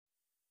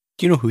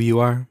Do you know who you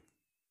are?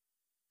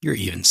 You're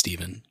even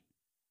Steven.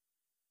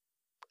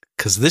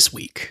 Because this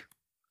week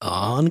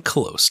on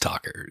Close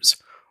Talkers,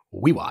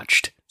 we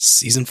watched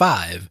Season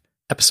 5,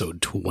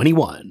 Episode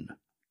 21,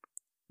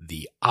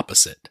 The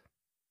Opposite.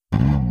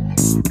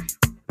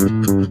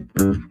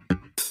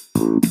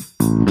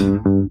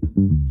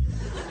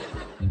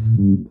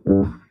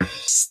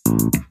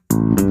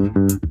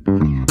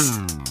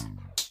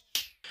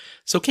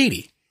 So,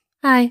 Katy.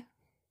 Hi.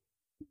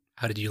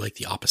 How did you like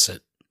The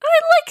Opposite?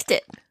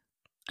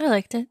 I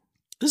liked it.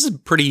 This is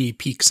pretty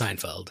peak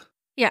Seinfeld.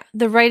 Yeah,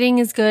 the writing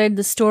is good.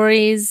 The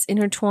stories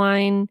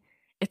intertwine.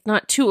 It's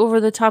not too over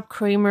the top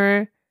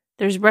Kramer.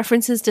 There's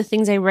references to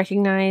things I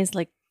recognize,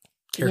 like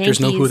Characters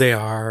know who Yankees. they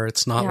are.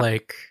 It's not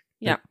like...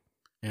 Yeah.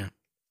 Yeah.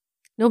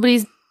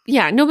 Nobody's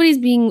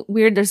being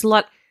weird. There's a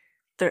lot.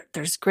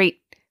 There's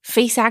great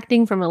face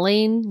acting from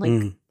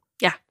Elaine.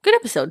 Yeah, good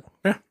episode.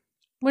 Yeah.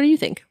 What do you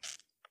think?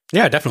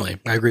 Yeah, definitely.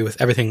 I agree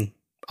with everything,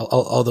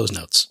 all those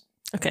notes.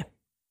 Okay.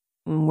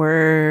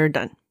 We're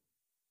done.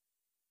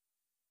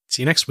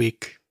 See you next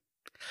week.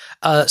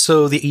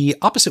 So The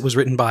Opposite was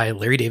written by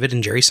Larry David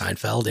and Jerry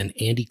Seinfeld and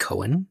Andy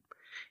Cohen.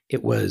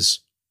 It was,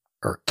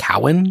 or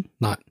Cowan,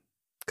 not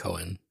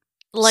Cohen.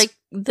 Like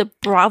the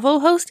Bravo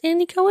host,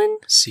 Andy Cohen?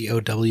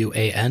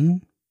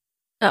 Cowan.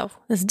 Oh,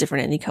 that's a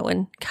different Andy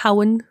Cohen.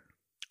 Cowan.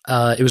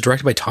 It was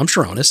directed by Tom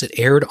Sharonis. It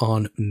aired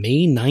on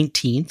May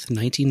 19th,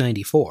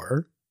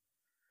 1994.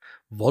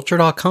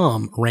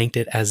 Vulture.com ranked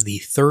it as the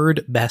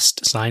third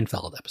best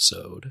Seinfeld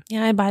episode.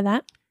 Yeah, I buy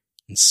that.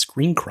 And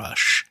Screen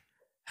Crush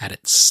had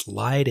it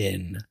slide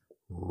in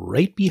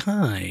right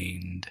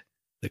behind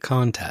the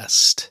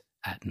contest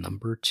at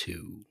number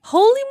 2.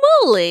 Holy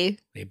moly.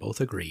 They both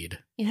agreed.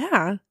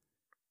 Yeah.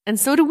 And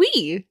so do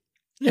we.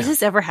 Yeah. Has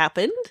this ever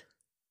happened?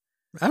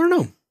 I don't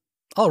know.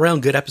 All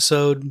around good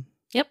episode.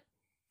 Yep.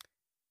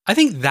 I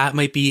think that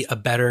might be a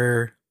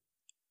better...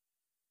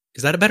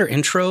 Is that a better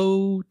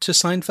intro to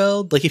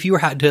Seinfeld? Like, if you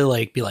had to,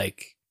 like, be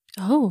like...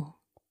 Oh.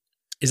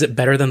 Is it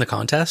better than the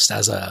contest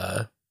as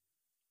a...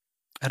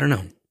 I don't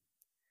know.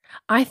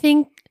 I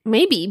think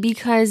maybe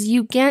because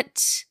you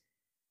touch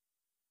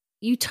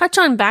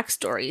on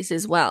backstories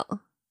as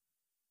well.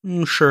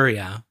 Sure,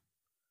 yeah.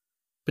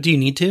 But do you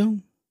need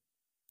to?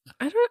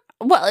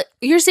 Well,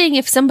 you're saying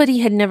if somebody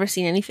had never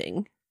seen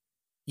anything,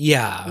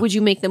 Yeah. would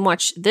you make them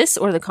watch this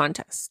or the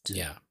contest?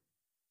 Yeah.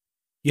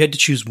 You had to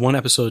choose one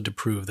episode to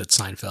prove that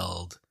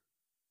Seinfeld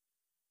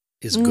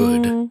is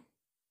good.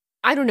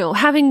 I don't know.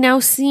 Having now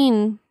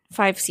seen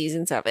 5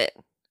 seasons of it,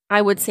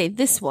 I would say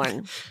this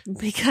one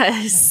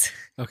because...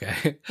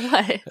 Okay.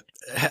 What?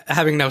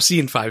 Having now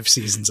seen 5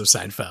 seasons of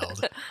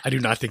Seinfeld, I do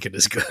not think it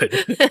is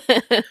good.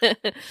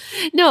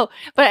 No,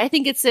 but I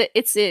think it's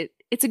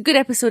a good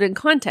episode in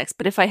context.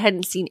 But if I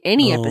hadn't seen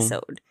any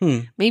episode,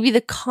 maybe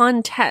the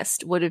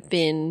contest would have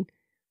been,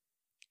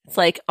 it's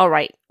like, all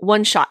right,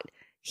 one shot.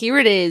 Here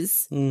it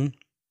is,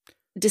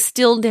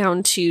 distilled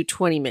down to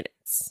 20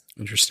 minutes.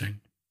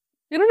 Interesting.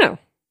 I don't know.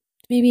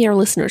 Maybe our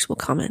listeners will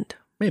comment.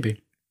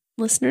 Maybe.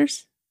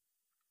 Listeners?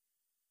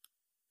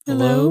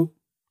 Hello?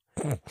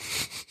 Who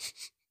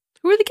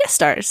are the guest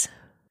stars?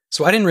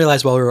 So I didn't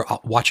realize while we were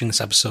watching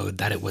this episode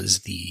that it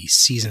was the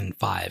season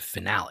 5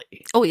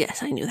 finale. Oh,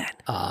 yes, I knew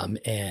that.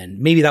 And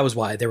maybe that was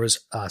why there was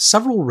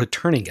several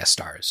returning guest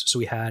stars. So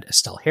we had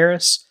Estelle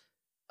Harris.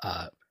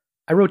 I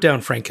wrote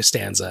down Frank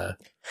Costanza.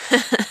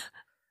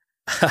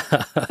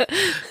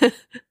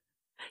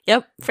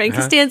 Yep, Frank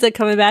Costanza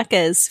coming back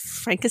as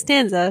Frank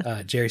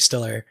Costanza. Jerry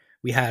Stiller.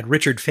 We had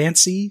Richard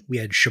Fancy. We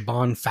had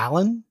Siobhan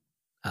Fallon.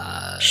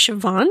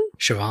 Siobhan?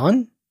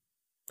 Siobhan?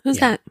 Who's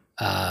that?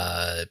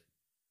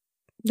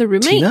 The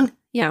roommate? Tina?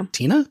 Yeah.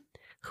 Tina?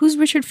 Who's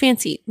Richard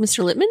Fancy?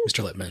 Mr. Littman?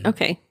 Mr. Littman.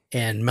 Okay.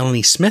 And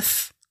Melanie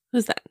Smith.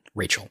 Who's that?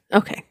 Rachel.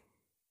 Okay.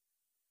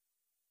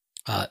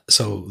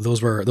 So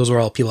those were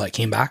all people that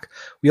came back.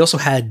 We also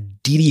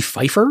had Dee Dee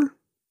Pfeiffer,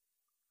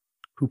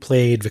 who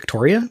played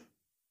Victoria.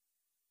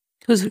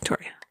 Who's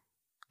Victoria?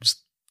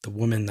 Just the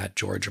woman that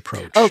George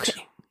approached.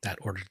 Okay. That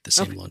ordered the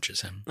same lunch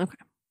as him. Okay.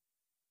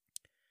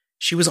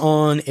 She was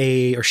on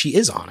she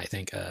is on, I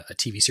think, a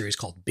TV series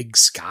called Big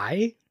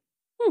Sky.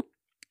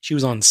 She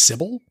was on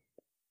Sybil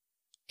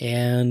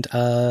and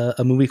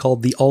a movie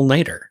called The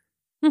All-Nighter,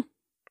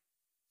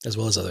 as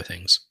well as other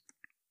things.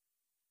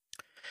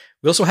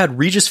 We also had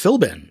Regis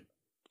Philbin.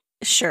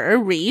 Sure,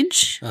 Reg.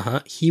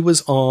 He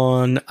was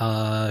on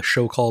a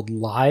show called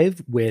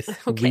Live with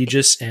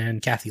Regis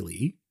and Kathy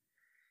Lee.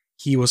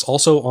 He was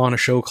also on a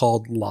show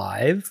called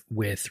Live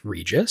with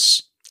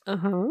Regis.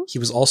 He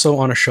was also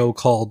on a show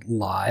called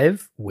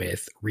Live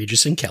with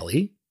Regis and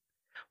Kelly.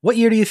 What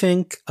year do you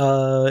think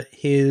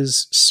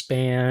his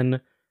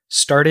span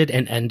started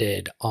and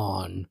ended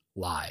on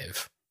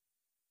Live?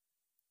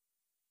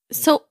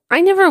 So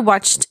I never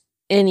watched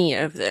any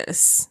of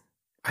this.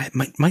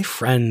 My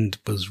friend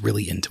was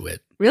really into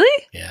it.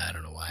 Really? Yeah, I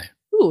don't know why.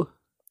 Ooh.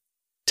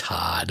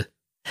 Todd.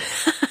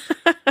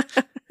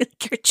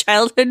 Your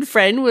childhood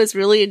friend was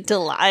really into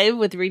Live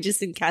with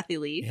Regis and Kathy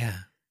Lee. Yeah.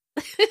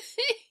 I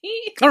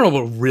don't know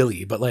about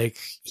really, but like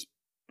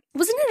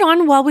Wasn't it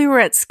on while we were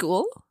at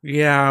school?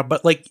 Yeah,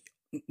 but like,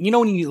 you know,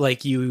 when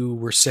you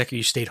were sick or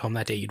you stayed home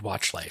that day, you'd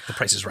watch like The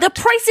Price is Right. The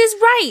Price is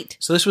Right.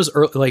 So this was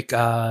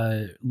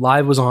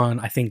Live was on,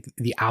 I think,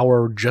 the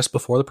hour just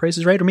before The Price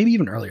is Right, or maybe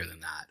even earlier than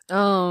that.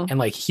 Oh. And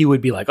like he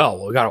would be like, "Oh,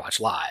 well, we got to watch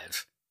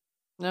Live."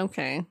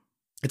 Okay.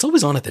 It's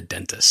always on at the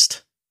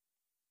dentist.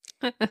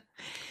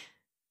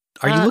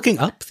 Are you looking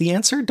up the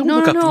answer? Don't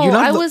look up. No,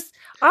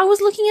 I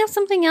was looking up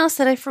something else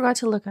that I forgot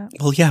to look up.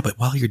 Well, yeah, but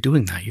while you're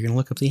doing that, you're going to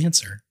look up the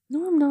answer.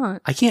 No, I'm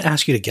not. I can't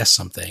ask you to guess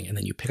something and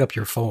then you pick up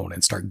your phone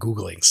and start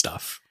Googling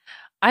stuff.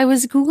 I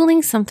was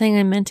Googling something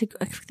I meant to...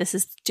 This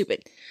is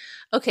stupid.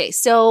 Okay,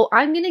 so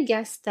I'm going to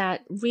guess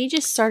that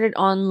Regis started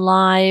on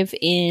Live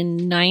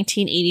in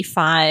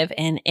 1985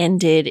 and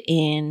ended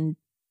in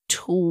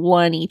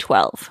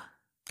 2012.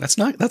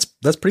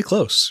 That's pretty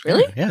close.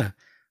 Really? Yeah.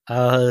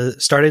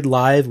 Started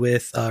Live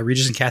with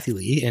Regis and Katy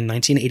Lee in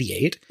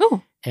 1988.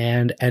 Oh.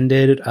 And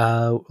ended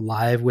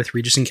Live with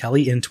Regis and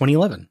Kelly in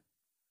 2011.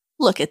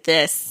 Look at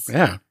this.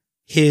 Yeah.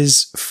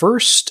 His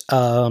first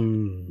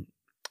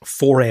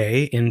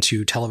foray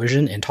into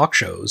television and talk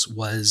shows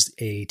was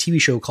a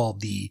TV show called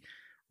The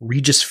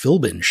Regis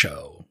Philbin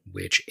Show,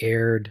 which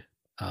began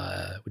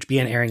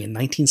airing in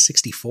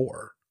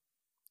 1964.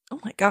 Oh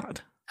my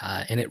God.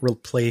 And it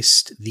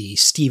replaced the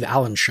Steve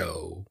Allen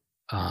Show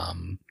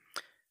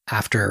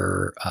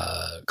after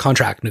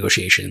contract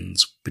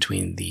negotiations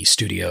between the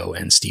studio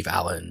and Steve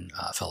Allen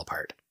fell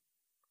apart.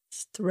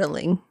 It's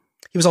thrilling.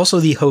 He was also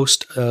the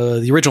host,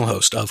 the original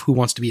host of Who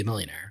Wants to Be a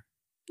Millionaire.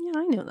 Yeah,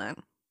 I know that.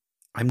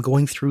 I'm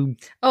going through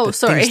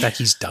things that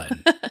he's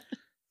done.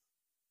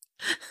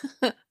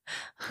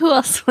 Who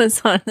else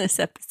was on this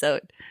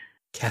episode?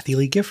 Katy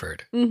Lee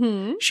Gifford.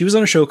 Mm-hmm. She was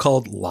on a show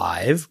called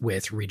Live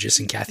with Regis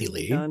and Katy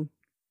Lee.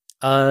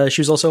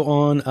 She was also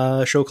on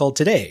a show called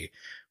Today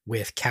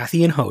with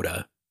Kathy and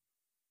Hoda.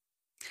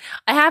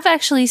 I have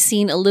actually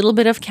seen a little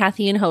bit of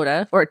Kathy and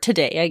Hoda, or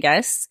Today, I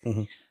guess,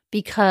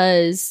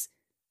 because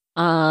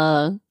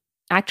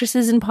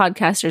actresses and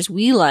podcasters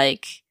we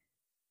like,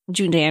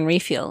 June Diane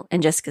Raphael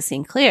and Jessica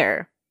St.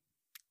 Clair,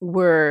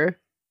 were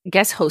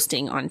guest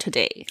hosting on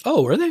Today.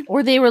 Oh, were they?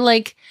 Or they were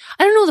like,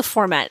 I don't know the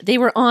format. They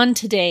were on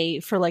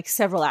Today for like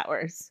several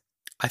hours.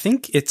 I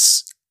think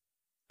it's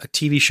a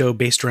TV show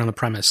based around the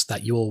premise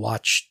that you will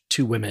watch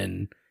two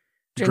women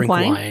drink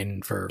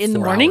wine for in 4 the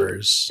morning?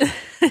 hours.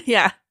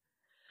 Yeah.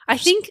 I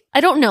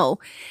don't know,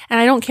 and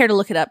I don't care to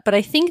look it up, but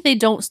I think they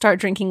don't start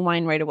drinking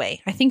wine right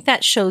away. I think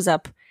that shows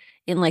up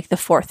in like the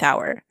 4th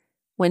hour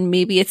when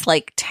maybe it's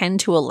like 10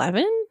 to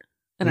 11.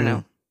 I don't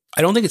know.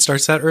 I don't think it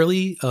starts that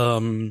early.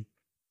 I'm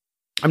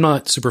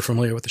not super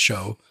familiar with the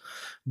show,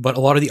 but a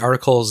lot of the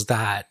articles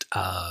that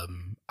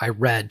I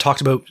read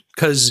talked about,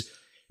 because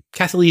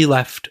Katy Lee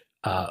left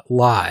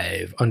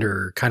Live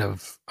under kind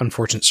of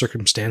unfortunate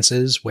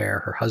circumstances where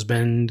her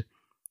husband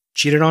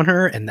cheated on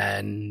her, and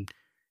then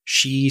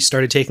she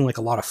started taking like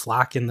a lot of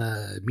flack in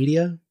the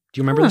media. Do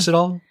you remember this at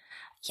all?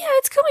 Yeah,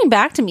 it's coming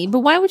back to me, but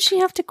why would she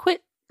have to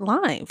quit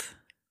Live?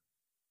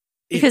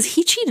 Because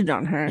he cheated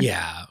on her.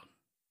 Yeah.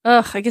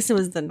 Ugh, I guess it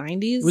was the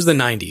 90s. It was the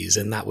 90s,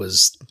 and that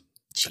was...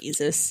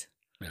 Jesus.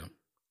 Yeah.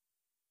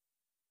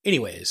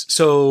 Anyways,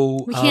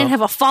 so... We can't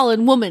have a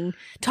fallen woman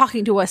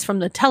talking to us from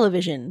the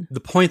television. The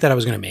point that I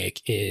was going to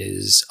make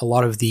is a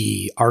lot of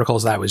the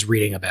articles that I was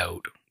reading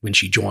about when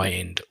she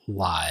joined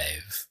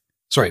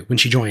when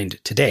she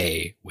joined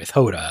Today with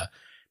Hoda,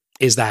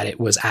 is that it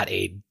was at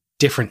a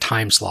different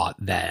time slot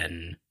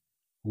than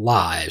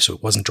Live, so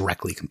it wasn't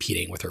directly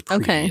competing with her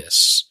previous. Okay.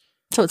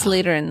 So it's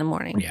later in the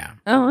morning. Yeah.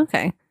 Oh,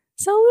 okay.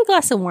 So a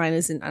glass of wine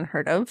isn't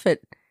unheard of at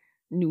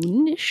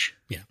noonish.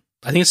 Yeah.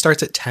 I think it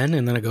starts at 10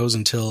 and then it goes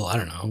until, I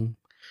don't know.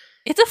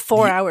 It's a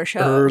 4-hour show.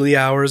 Early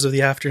hours of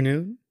the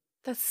afternoon.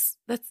 It's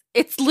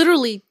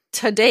literally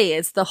today.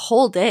 It's the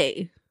whole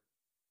day.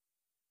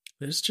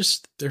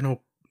 Is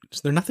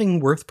there nothing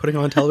worth putting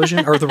on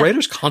television? Are the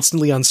writers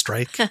constantly on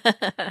strike?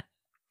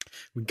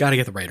 We got to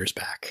get the writers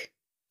back.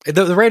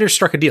 The writers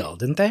struck a deal,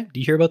 didn't they? Do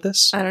you hear about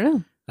this? I don't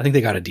know. I think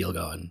they got a deal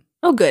going.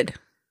 Oh, good.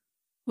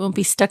 Won't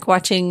be stuck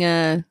watching,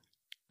 I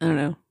don't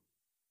know,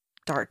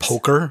 darts.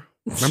 Poker?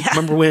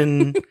 Remember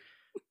when...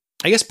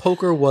 I guess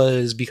poker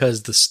was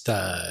because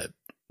the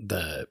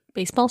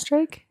baseball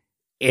strike?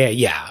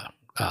 Yeah.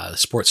 The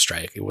sports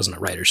strike. It wasn't a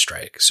writer's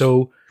strike.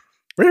 So...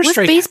 Was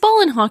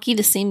baseball and hockey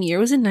the same year?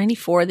 It was in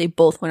 94. They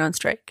both went on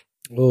strike.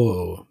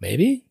 Oh,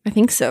 maybe? I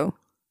think so.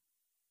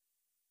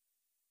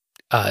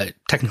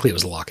 Technically, it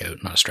was a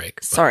lockout, not a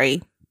strike.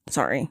 Sorry.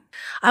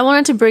 I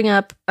wanted to bring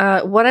up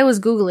what I was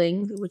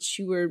Googling, which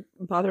you were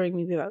bothering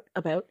me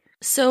about.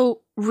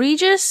 So,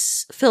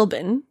 Regis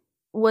Philbin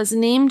was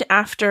named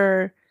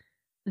after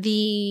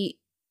the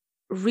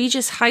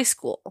Regis High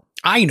School.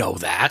 I know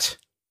that.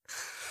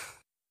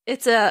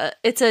 It's a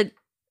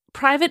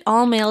private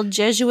all-male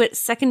Jesuit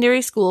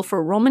secondary school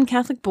for Roman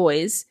Catholic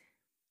boys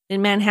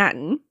in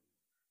Manhattan.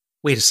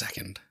 Wait a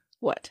second.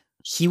 What?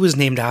 He was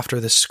named after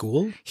this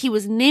school? He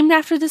was named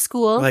after the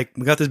school. Like,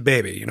 we got this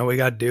baby. You know what we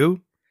got to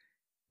do?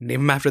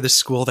 Name him after this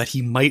school that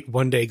he might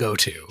one day go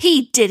to.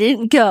 He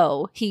didn't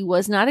go. He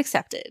was not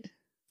accepted.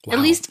 Wow. At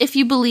least if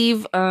you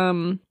believe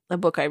a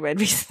book I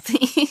read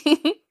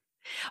recently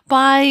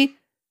by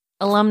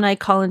alumni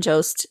Colin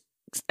Jost,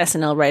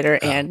 SNL writer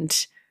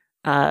and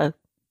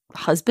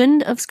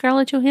husband of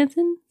Scarlett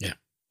Johansson. Yeah.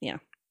 Yeah.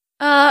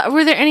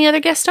 Were there any other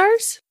guest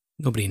stars?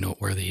 Nobody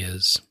noteworthy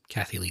is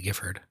Kathie Lee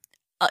Gifford.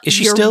 Is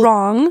she still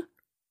wrong?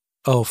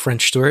 Oh,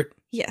 French Stewart?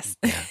 Yes.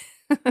 Yeah.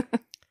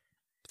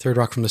 Third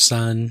Rock from the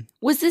Sun.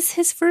 Was this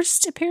his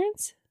first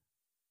appearance?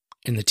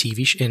 In the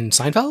TV in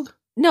Seinfeld?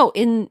 No,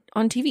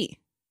 on TV.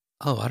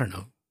 Oh, I don't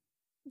know.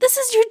 This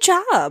is your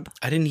job.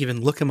 I didn't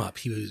even look him up.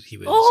 He was.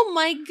 Oh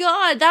my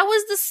god, that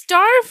was the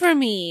star for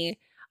me.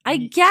 I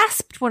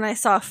gasped when I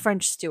saw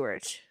French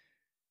Stewart.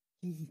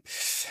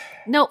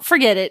 No,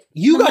 forget it.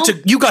 You got to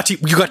Google.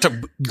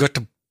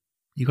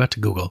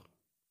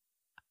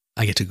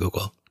 I get to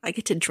Google. I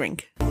get to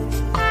drink.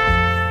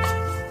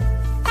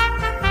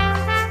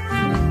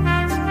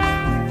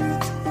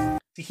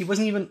 See, he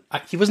wasn't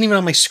even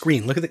on my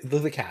screen. Look at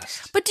the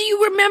cast. But do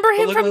you remember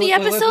him from the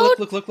episode?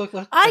 Look.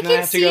 I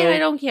can see it. I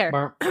don't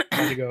care. I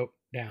have to go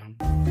down.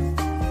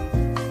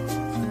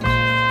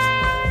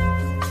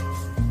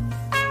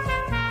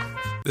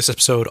 This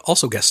episode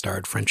also guest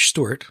starred French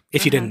Stewart,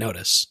 if you didn't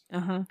notice.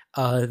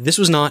 This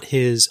was not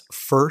his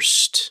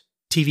first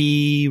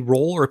TV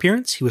role or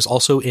appearance. He was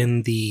also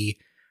in the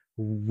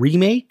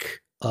remake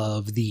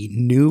of the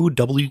new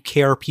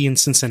WKRP in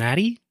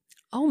Cincinnati.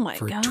 Oh my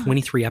god. For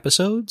 23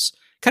 episodes.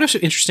 Kind of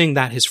interesting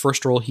that his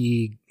first role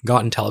he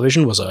got in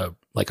television was a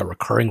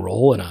recurring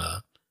role in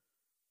a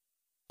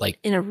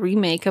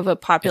remake of a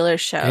popular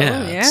show.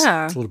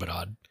 Yeah. It's a little bit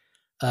odd.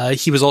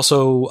 He was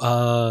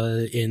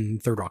also in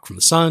Third Rock from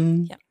the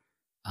Sun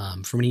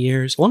for many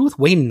years, along with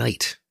Wayne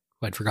Knight,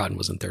 who I'd forgotten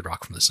was in Third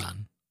Rock from the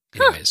Sun.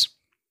 Anyways.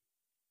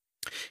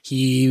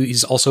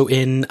 He's also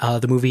in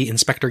the movie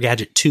Inspector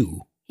Gadget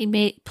 2. He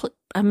made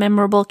a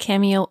memorable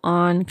cameo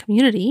on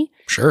Community.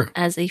 Sure.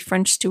 As a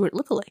French Stewart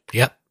lookalike.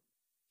 Yep.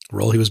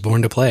 Role he was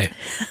born to play.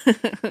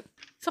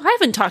 So I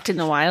haven't talked in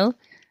a while.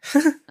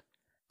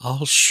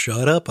 I'll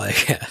shut up, I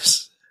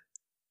guess.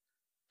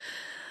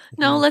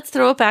 No, let's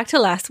throw it back to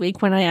last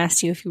week when I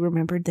asked you if you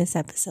remembered this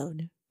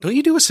episode. Don't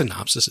you do a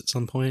synopsis at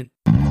some point?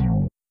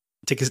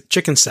 Take a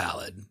chicken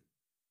salad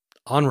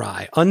on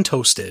rye,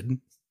 untoasted,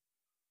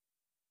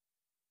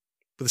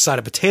 with a side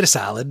of potato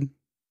salad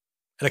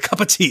and a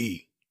cup of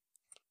tea.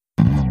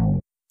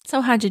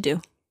 So how'd you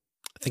do?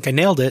 I think I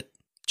nailed it.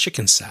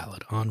 Chicken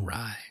salad on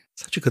rye.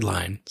 Such a good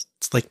line.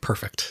 It's like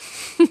perfect.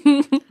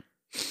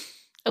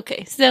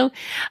 Okay, so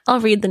I'll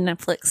read the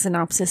Netflix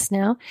synopsis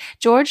now.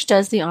 George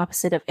does the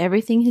opposite of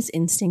everything his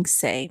instincts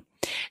say.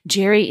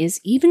 Jerry is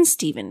even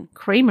Steven.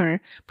 Kramer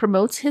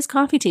promotes his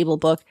coffee table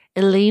book.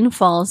 Elaine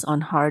falls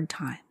on hard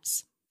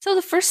times. So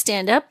the first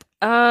stand-up,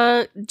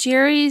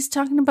 Jerry's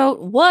talking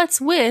about what's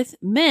with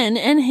men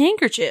and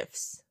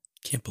handkerchiefs.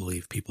 Can't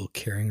believe people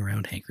carrying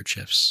around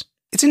handkerchiefs.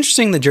 It's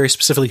interesting that Jerry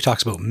specifically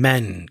talks about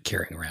men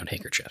carrying around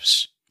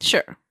handkerchiefs.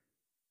 Sure.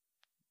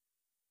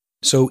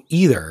 So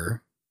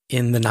either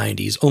in the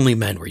 90s, only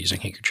men were using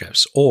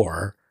handkerchiefs,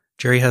 or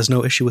Jerry has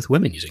no issue with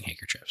women using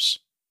handkerchiefs.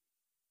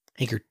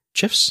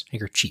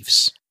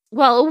 Handkerchiefs?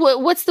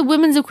 Well, what's the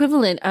women's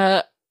equivalent?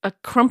 A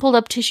crumpled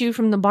up tissue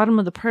from the bottom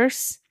of the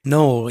purse?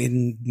 No,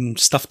 in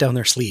stuff down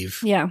their sleeve.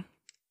 Yeah.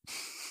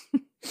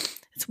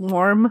 It's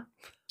warm.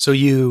 So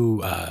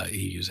you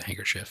use a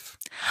handkerchief.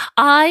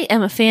 I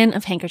am a fan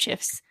of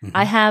handkerchiefs. Mm-hmm.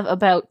 I have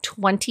about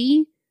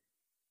 20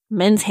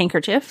 men's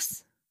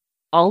handkerchiefs,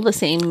 all the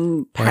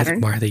same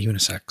pattern. Why are they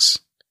unisex?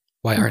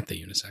 Why aren't they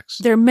unisex?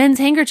 They're men's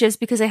handkerchiefs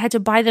because I had to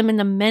buy them in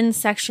the men's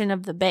section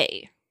of the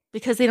Bay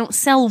because they don't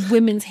sell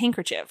women's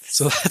handkerchiefs.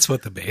 So that's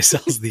what the Bay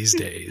sells these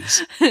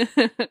days. What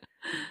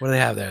do they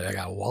have there? They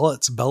got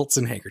wallets, belts,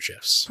 and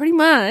handkerchiefs. Pretty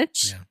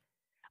much. Yeah.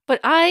 But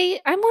I'm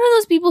one of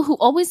those people who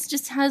always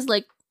just has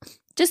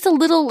just a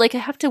little, I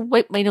have to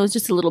wipe my nose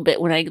just a little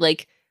bit when I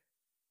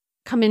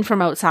come in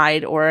from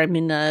outside or I'm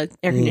in a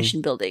air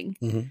conditioned building.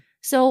 Mm-hmm.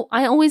 So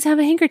I always have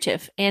a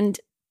handkerchief. And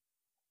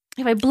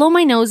if I blow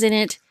my nose in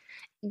it,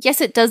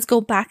 yes, it does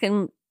go back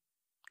and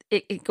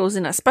it goes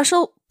in a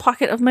special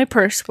pocket of my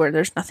purse where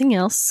there's nothing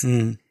else.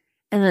 Mm.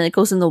 And then it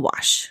goes in the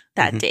wash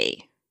that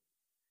day.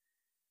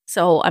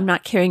 So I'm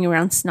not carrying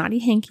around snotty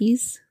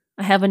hankies.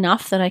 I have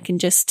enough that I can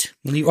just...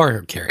 Well, you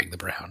are carrying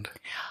them around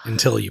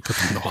until you put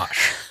them in the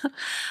wash.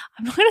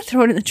 I'm not going to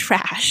throw it in the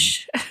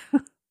trash.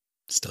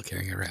 Still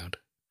carrying it around.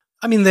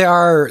 I mean, they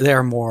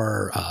are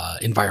more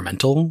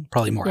environmental,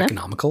 probably more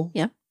economical.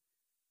 Yeah.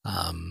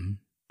 I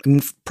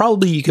mean,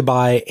 probably you could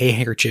buy a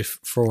handkerchief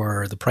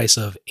for the price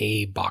of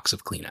a box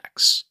of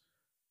Kleenex.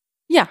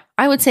 Yeah,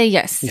 I would say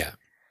yes. Yeah.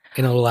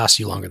 And it'll last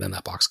you longer than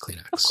that box of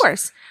Kleenex. Of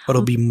course. But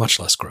it'll be much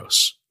less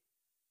gross.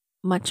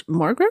 Much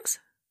more gross?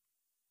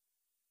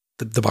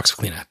 The box of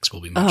Kleenex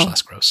will be much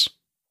less gross.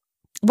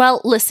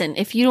 Well, listen,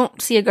 if you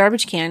don't see a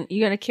garbage can,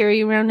 you got to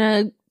carry around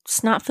a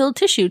snot-filled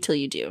tissue till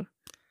you do.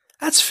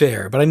 That's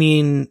fair. But I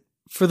mean,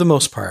 for the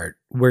most part,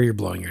 where you're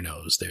blowing your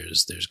nose,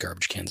 there's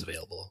garbage cans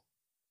available.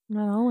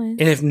 Not always.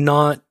 And if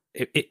not,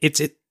 it's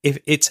if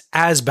it's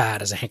as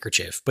bad as a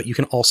handkerchief, but you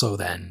can also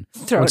then,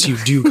 once you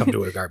do come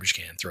to a garbage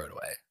can, throw it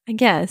away. I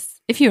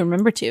guess, if you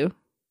remember to.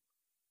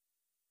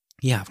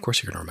 Yeah, of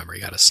course you're going to remember.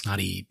 You got a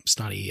snotty...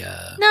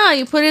 No,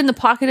 you put it in the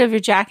pocket of your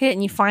jacket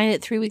and you find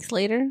it 3 weeks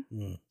later.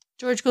 Mm.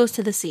 George goes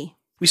to the sea.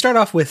 We start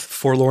off with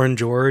forlorn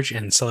George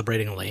and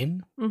celebrating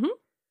Elaine. Mm-hmm.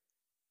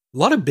 A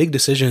lot of big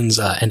decisions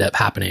end up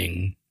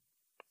happening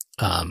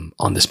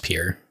on this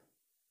pier.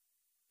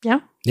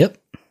 Yeah? Yep.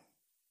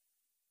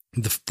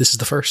 This is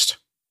the first.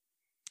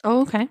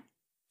 Oh, okay.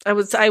 I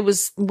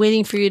was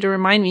waiting for you to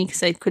remind me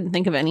because I couldn't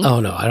think of any. Oh,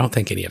 no. I don't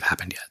think any have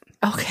happened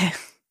yet. Okay.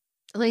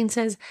 Elaine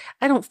says,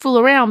 I don't fool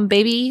around,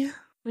 baby.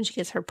 When she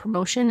gets her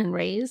promotion and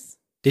raise.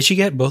 Did she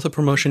get both a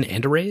promotion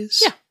and a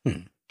raise? Yeah.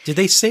 Did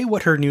they say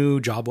what her new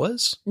job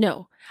was?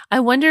 No.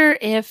 I wonder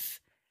if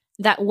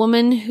that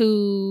woman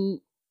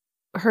who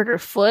hurt her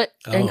foot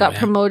and got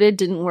promoted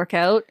didn't work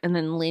out, and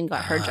then Elaine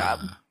got her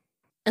job.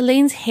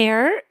 Elaine's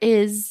hair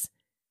is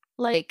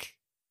like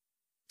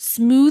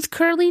smooth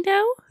curly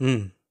now.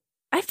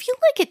 I feel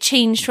like it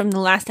changed from the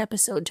last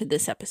episode to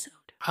this episode.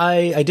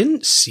 I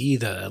didn't see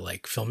the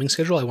like filming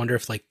schedule. I wonder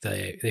if like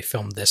they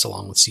filmed this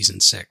along with season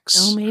 6.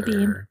 Oh, maybe.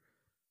 Or,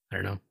 I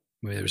don't know.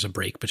 Maybe there was a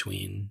break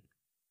between.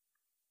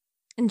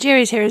 And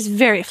Jerry's hair is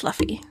very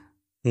fluffy.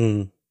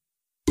 You're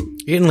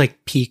getting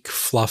like peak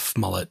fluff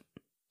mullet.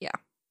 Yeah.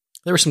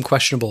 There were some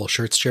questionable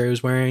shirts Jerry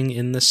was wearing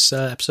in this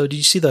episode. Did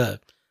you see the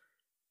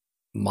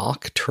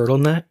mock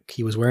turtleneck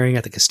he was wearing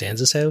at the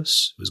Costanza's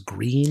house? It was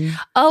green.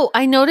 Oh,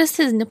 I noticed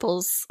his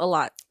nipples a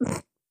lot.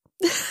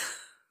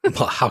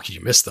 Well, how could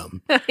you miss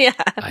them? Yeah.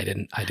 I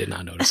did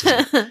not notice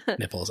his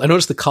nipples. I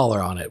noticed the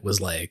collar on it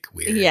was like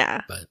weird.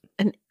 Yeah. But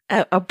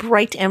a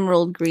bright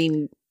emerald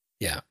green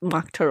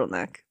mock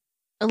turtleneck.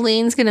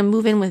 Elaine's going to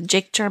move in with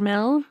Jake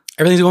Jarmel.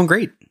 Everything's going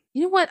great.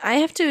 You know what? I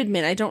have to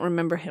admit, I don't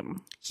remember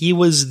him. He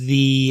was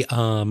the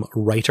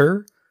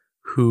writer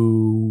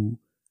who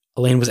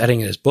Elaine was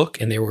editing his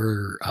book, and there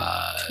were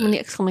too many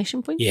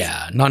exclamation points?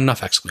 Yeah, not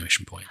enough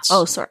exclamation points.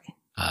 Oh, sorry.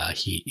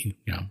 She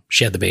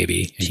had the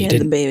baby. And she had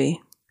the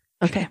baby.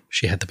 Okay.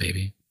 She had the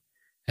baby.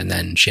 And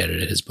then she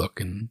edited his book.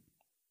 And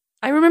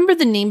I remember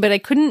the name, but I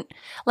couldn't,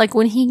 like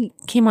when he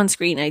came on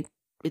screen, it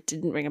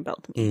didn't ring a bell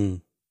to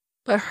me.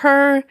 But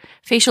her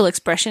facial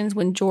expressions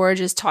when George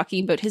is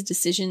talking about his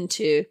decision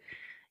to,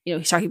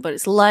 he's talking about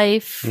his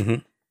life.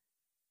 Mm-hmm.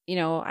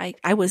 I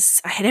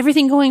had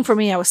everything going for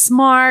me. I was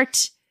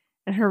smart.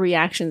 And her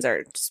reactions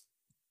are just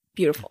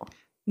beautiful.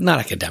 Not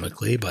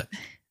academically, but.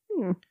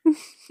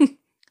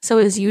 So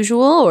as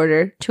usual,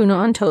 order tuna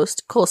on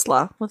toast,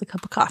 coleslaw with a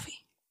cup of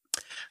coffee.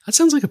 That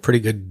sounds like a pretty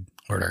good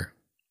order.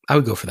 I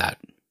would go for that.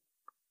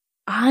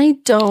 I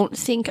don't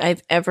think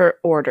I've ever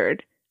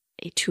ordered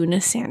a tuna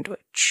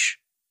sandwich.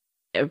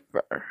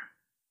 Ever.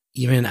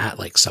 Even at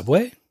like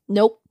Subway?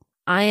 Nope.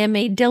 I am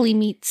a deli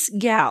meats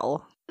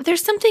gal.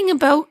 There's something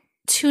about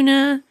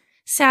tuna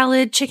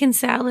salad, chicken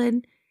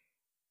salad.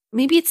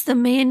 Maybe it's the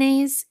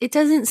mayonnaise. It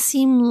doesn't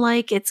seem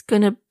like it's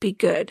going to be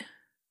good.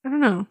 I don't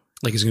know.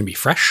 Like it's going to be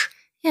fresh?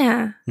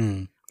 Yeah.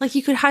 Like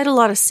you could hide a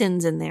lot of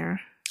sins in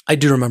there. I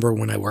do remember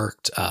when I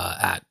worked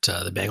at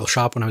the bagel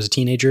shop when I was a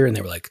teenager, and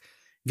they were like,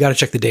 you got to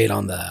check the date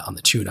on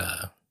the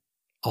tuna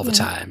all the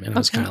time. And I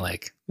was kind of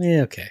like,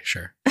 yeah, okay,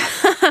 sure.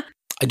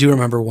 I do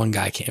remember one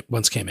guy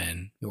once came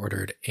in, he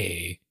ordered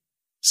a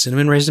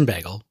cinnamon raisin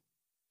bagel,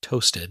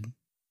 toasted,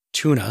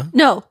 tuna.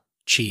 No.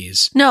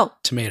 Cheese. No.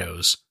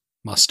 Tomatoes.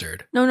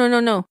 Mustard.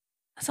 No.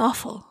 That's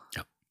awful.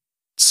 Yep.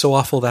 It's so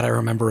awful that I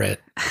remember it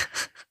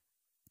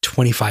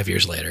 25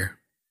 years later.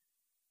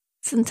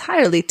 It's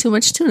entirely too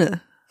much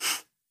tuna.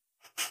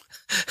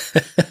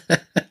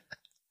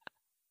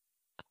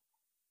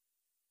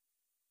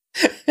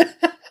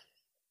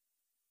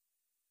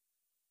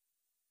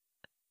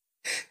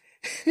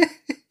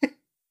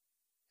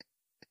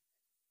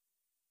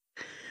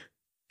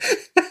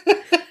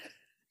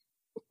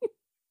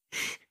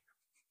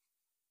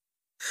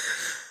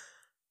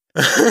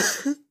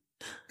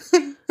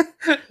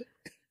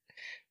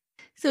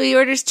 So he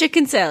orders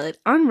chicken salad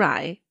on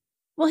rye.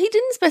 Well, he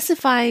didn't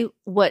specify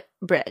what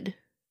bread.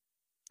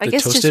 I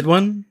guess toasted just,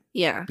 one?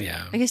 Yeah.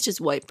 I guess just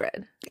white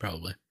bread.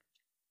 Probably.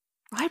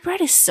 Rye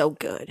bread is so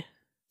good.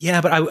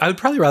 Yeah, but I would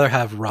probably rather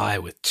have rye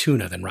with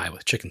tuna than rye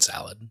with chicken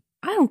salad.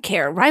 I don't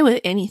care. Rye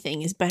with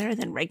anything is better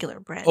than regular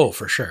bread. Oh,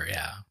 for sure,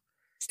 yeah.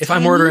 If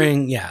I'm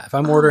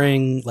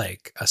ordering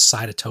like a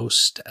side of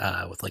toast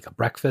with like a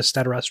breakfast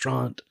at a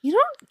restaurant. You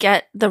don't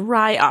get the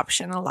rye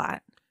option a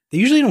lot. They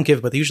usually don't give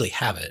it, but they usually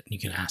have it. You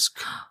can ask.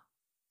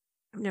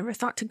 I've never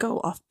thought to go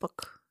off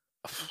book.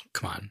 Oh,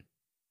 come on.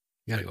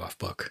 You gotta go off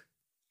book.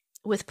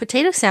 With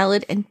potato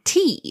salad and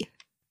tea.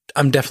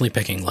 I'm definitely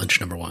picking lunch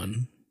number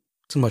one.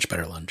 It's a much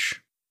better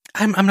lunch.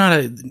 I'm not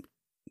a...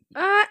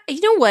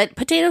 you know what?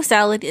 Potato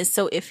salad is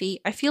so iffy.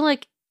 I feel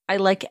like I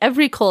like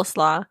every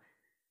coleslaw.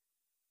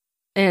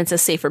 And it's a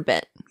safer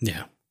bet.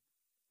 Yeah.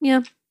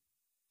 Yeah.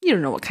 You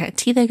don't know what kind of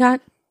tea they got.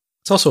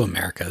 It's also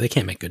America. They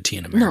can't make good tea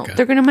in America. No,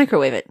 they're going to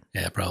microwave it.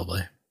 Yeah,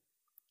 probably.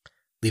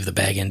 Leave the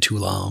bag in too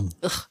long.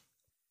 Ugh.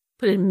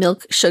 Put in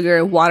milk,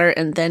 sugar, water,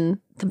 and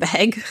then the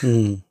bag.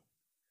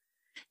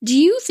 Do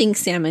you think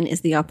salmon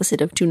is the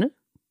opposite of tuna?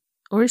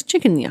 Or is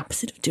chicken the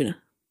opposite of tuna?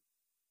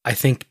 I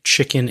think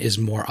chicken is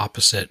more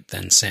opposite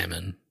than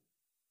salmon.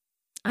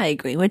 I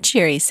agree. What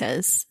Jerry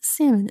says,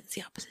 salmon is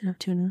the opposite of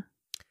tuna.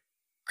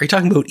 Are you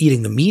talking about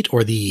eating the meat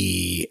or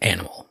the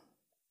animal?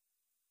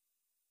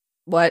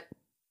 What?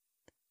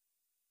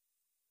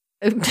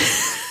 When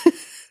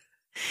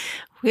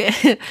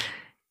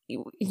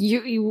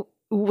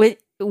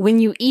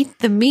you eat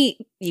the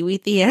meat, you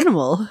eat the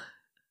animal.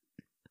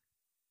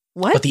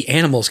 What? But the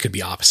animals could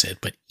be opposite,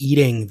 but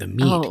eating the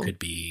meat could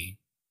be...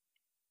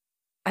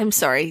 I'm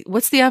sorry.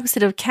 What's the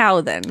opposite of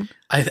cow then?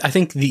 I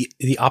think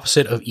the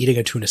opposite of eating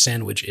a tuna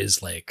sandwich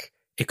is like,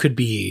 it could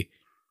be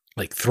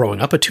like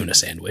throwing up a tuna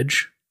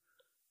sandwich.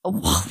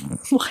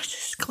 What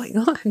is going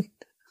on?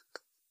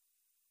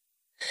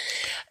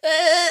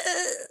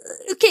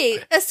 Okay,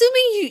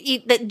 assuming you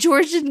eat that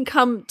George didn't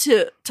come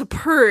to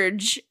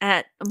purge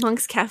at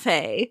Monk's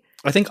Cafe.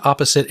 I think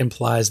opposite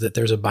implies that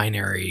there's a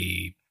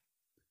binary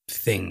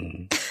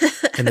thing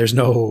and there's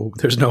no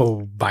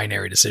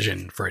binary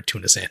decision for a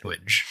tuna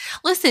sandwich.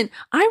 Listen,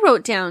 I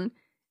wrote down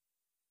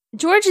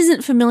George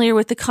isn't familiar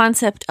with the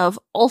concept of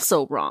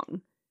also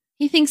wrong.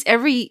 He thinks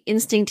every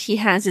instinct he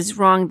has is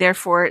wrong,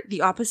 therefore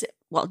the opposite.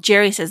 Well,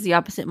 Jerry says the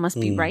opposite must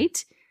be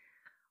right,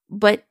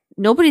 but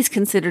nobody's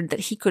considered that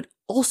he could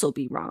also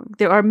be wrong.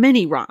 There are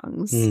many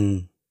wrongs.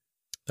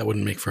 That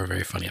wouldn't make for a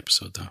very funny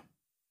episode, though.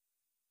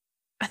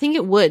 I think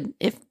it would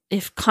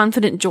if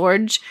confident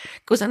George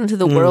goes out into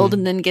the world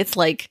and then gets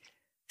like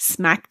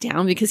smacked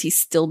down because he's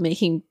still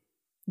making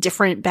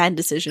different bad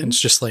decisions. And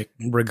it's just like,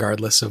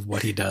 regardless of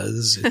what he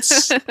does,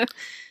 it's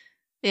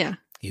yeah.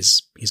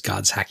 He's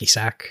God's hacky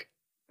sack.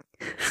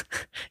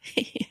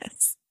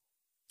 Yes.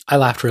 I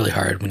laughed really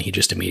hard when he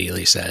just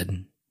immediately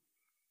said,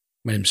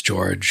 "My name's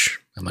George.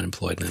 I'm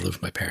unemployed and I live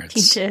with my parents."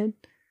 He did.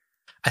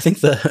 I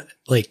think the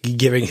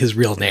giving his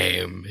real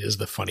name is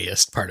the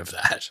funniest part of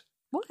that.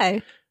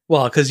 Why?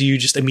 Well, because you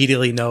just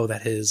immediately know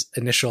that his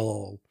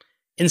initial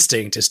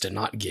instinct is to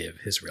not give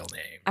his real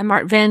name. I'm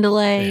Art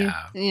Vandelay.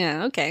 Yeah.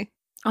 Yeah, okay.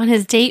 On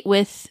his date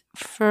with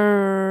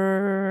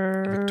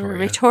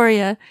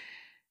Victoria,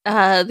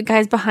 the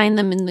guys behind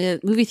them in the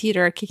movie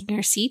theater are kicking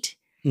her seat.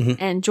 Mm-hmm.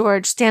 And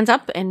George stands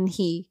up and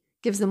he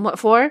gives them what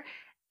for.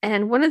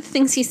 And one of the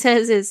things he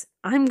says is,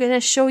 "I'm going to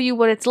show you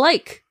what it's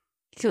like."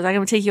 He goes, "I'm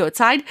going to take you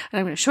outside and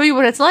I'm going to show you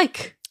what it's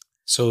like."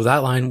 So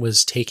that line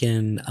was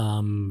taken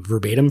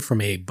verbatim from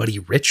a Buddy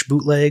Rich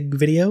bootleg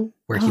video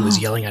where he was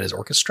yelling at his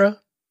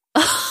orchestra.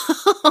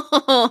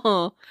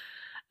 Oh,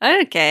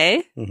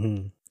 okay.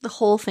 Mm-hmm. The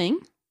whole thing?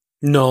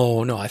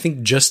 No, I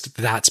think just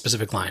that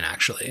specific line,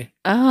 actually.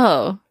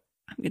 Oh,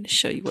 I'm going to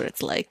show you what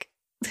it's like.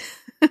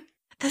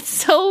 That's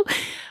so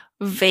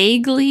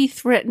vaguely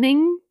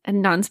threatening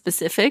and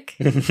non-specific.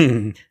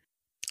 Gonna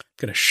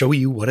show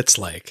you what it's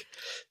like.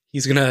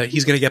 He's gonna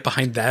get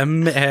behind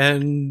them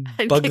and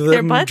bug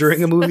them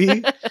during a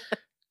movie. Gonna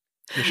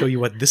show you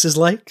what this is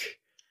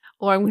like.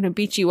 Or I'm gonna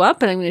beat you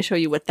up and I'm gonna show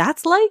you what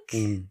that's like.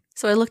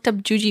 So I looked up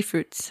Juji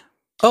fruits.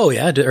 Oh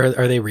yeah,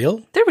 are they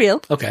real? They're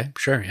real. Okay,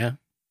 sure, yeah.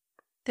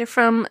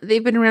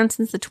 They've been around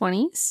since the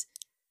 1920s.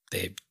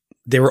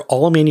 They were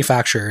all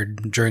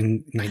manufactured during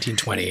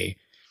 1920.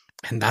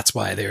 And that's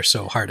why they're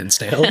so hard and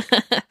stale.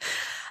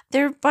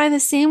 They're by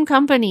the same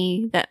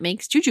company that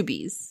makes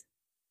jujubes.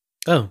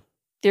 Oh.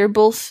 They're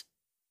both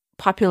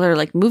popular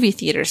movie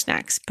theater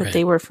snacks, but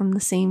They were from the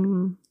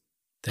same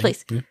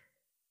place. Yeah.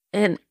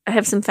 And I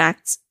have some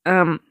facts.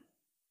 What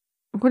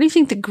do you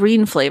think the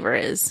green flavor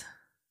is?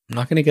 I'm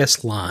not going to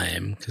guess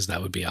lime because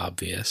that would be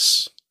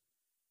obvious.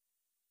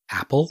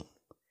 Apple?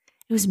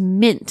 It was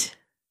mint.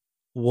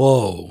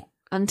 Whoa.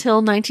 Until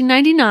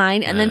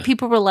 1999. And then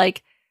people were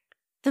like,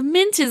 the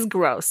mint is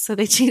gross, so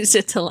they changed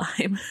it to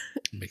lime.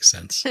 Makes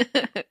sense.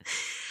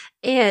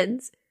 And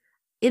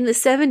in the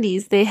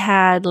 70s, they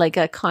had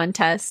a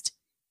contest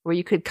where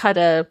you could cut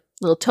a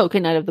little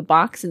token out of the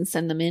box and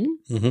send them in.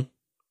 Mm-hmm.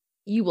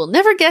 You will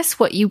never guess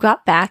what you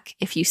got back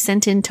if you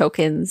sent in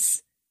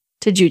tokens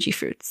to Juji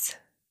Fruits.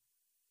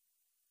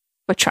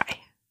 But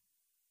try.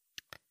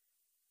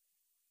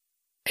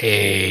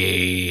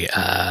 A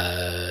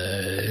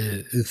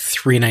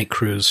 3-night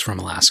cruise from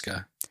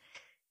Alaska.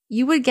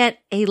 You would get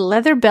a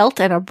leather belt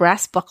and a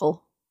brass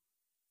buckle.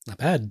 Not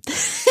bad.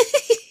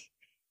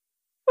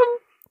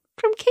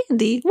 From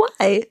candy.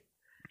 Why?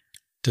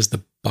 Does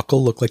the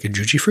buckle look like a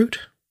Juji fruit?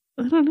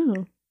 I don't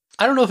know.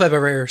 I don't know if I've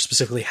ever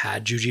specifically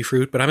had Juji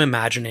fruit, but I'm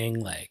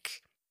imagining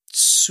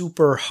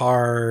super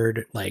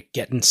hard,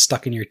 getting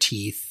stuck in your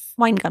teeth.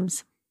 Wine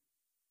gums.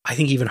 I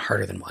think even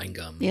harder than wine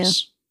gums. Yeah.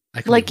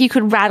 You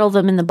could rattle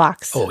them in the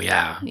box. Oh,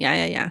 yeah.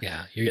 Yeah.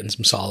 Yeah, you're getting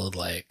some solid,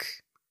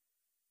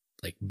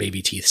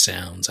 baby teeth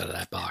sounds out of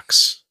that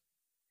box.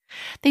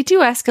 They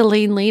do ask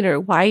Elaine later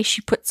why she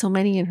put so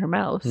many in her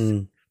mouth.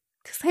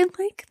 Because I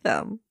like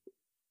them.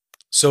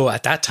 So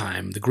at that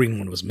time, the green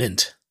one was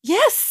mint.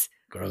 Yes.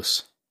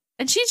 Gross.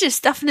 And she's just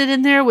stuffing it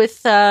in there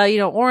with,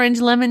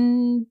 orange,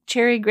 lemon,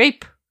 cherry,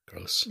 grape.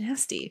 Gross.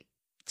 Nasty.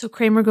 So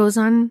Kramer goes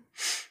on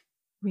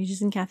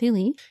Regis and Kathie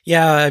Lee.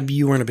 Yeah,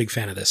 you weren't a big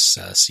fan of this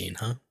scene,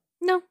 huh?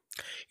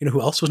 You know who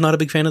else was not a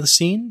big fan of the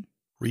scene?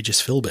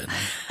 Regis Philbin.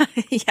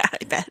 Yeah,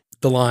 I bet.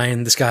 The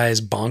line, "This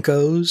guy's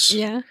bonkos."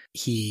 Yeah.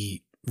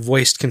 He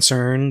voiced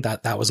concern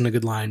that that wasn't a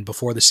good line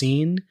before the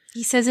scene.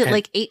 He says it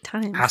like 8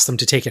 times. Asked them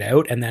to take it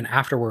out, and then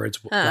afterwards,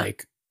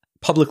 like,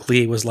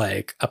 publicly was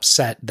like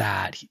upset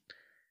that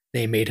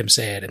they made him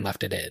say it and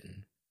left it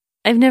in.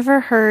 I've never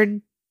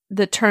heard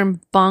the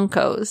term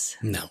bonkos.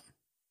 No.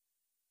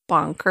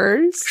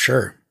 Bonkers?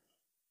 Sure.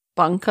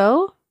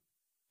 Bunko?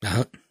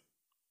 Uh-huh.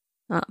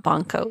 Not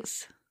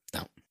bonkos.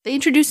 No. They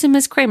introduce him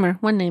as Kramer,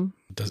 one name.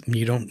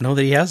 You don't know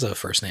that he has a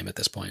first name at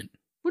this point.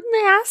 Wouldn't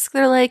they ask?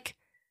 They're like,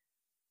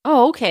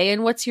 oh, okay,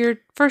 and what's your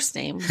first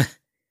name?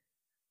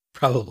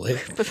 Probably.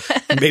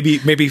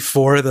 maybe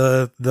for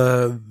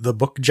the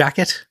book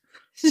jacket.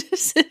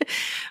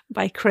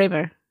 By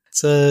Kramer.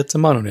 It's a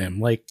mononym,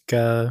 like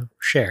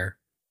Cher.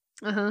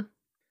 Uh-huh.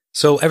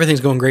 So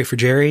everything's going great for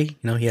Jerry. You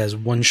know, he has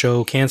one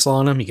show cancel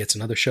on him. He gets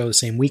another show the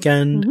same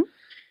weekend. Mm-hmm.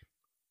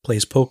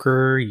 Plays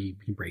poker. He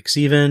breaks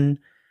even.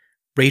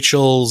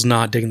 Rachel's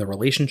not digging the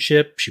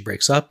relationship. She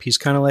breaks up. He's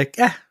kind of like,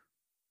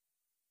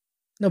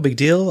 no big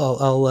deal.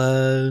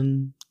 I'll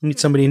meet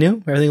somebody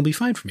new. Everything will be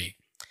fine for me.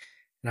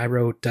 And I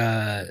wrote,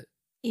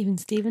 Even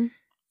Steven.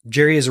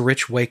 Jerry is a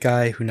rich white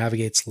guy who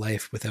navigates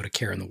life without a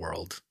care in the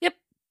world. Yep.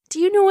 Do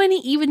you know any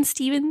Even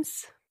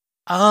Stevens?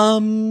 I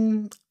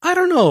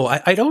don't know.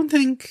 I don't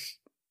think.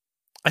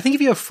 I think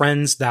if you have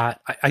friends that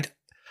I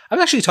was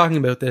actually talking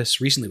about this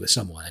recently with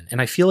someone,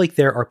 and I feel like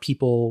there are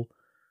people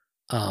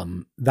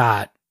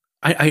that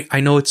I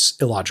know it's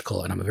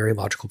illogical, and I'm a very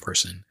logical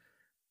person,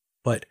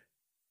 but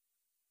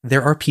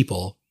there are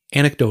people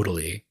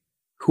anecdotally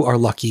who are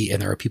lucky,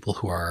 and there are people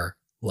who are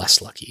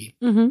less lucky.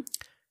 Mm-hmm.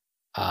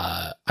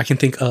 I can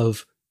think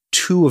of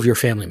 2 of your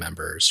family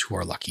members who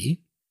are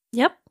lucky.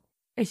 Yep.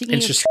 I think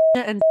it's just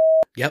and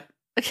yep.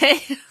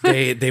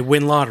 Okay. they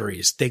win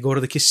lotteries. They go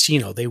to the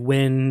casino. They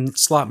win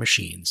slot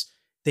machines.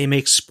 They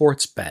make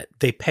sports bet.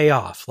 They pay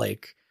off.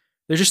 Like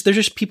they're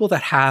just people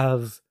that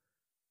have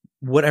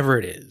whatever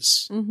it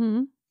is.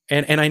 Mm-hmm.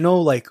 And I know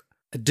like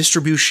a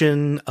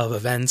distribution of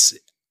events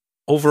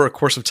over a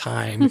course of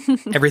time,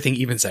 everything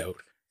evens out.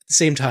 At the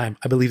same time,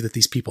 I believe that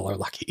these people are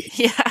lucky.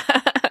 Yeah.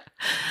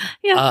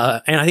 Yeah.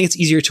 And I think it's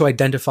easier to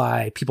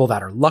identify people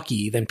that are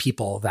lucky than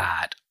people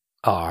that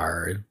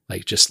are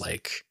like just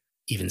like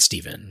Even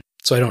Steven.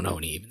 So I don't know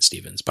any Even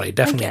Stevens, but I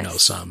definitely know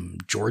some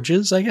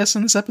Georges, I guess,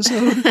 in this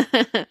episode.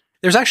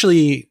 There's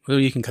actually, well,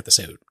 you can cut this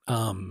out.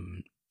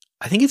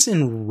 I think it's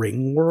in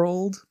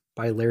Ringworld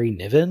by Larry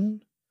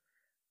Niven.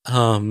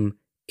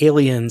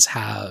 Aliens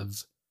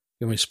have,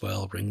 you want me to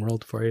spoil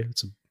Ringworld for you?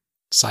 It's a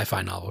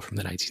sci-fi novel from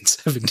the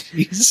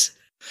 1970s.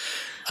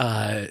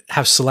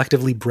 Have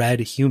selectively bred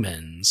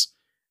humans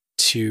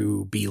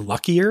to be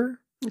luckier.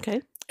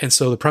 Okay. And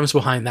so the premise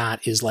behind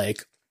that is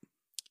like,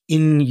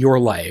 in your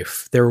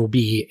life, there will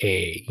be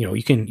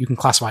you can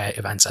classify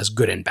events as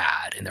good and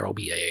bad, and there will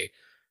be a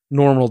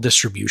normal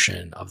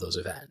distribution of those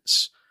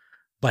events.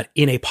 But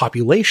in a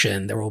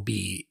population, there will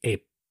be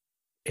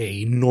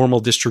a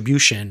normal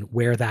distribution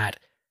where that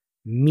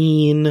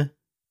mean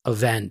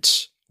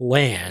event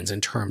lands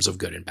in terms of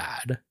good and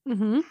bad.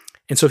 Mm-hmm.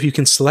 And so if you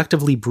can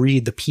selectively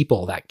breed the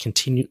people that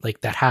continue,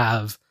 like that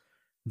have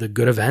the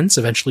good events,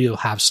 eventually you'll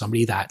have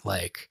somebody that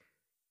like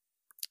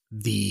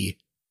the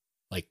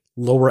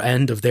lower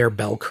end of their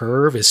bell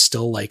curve is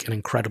still like an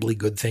incredibly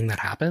good thing that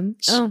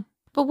happens. Oh,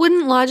 but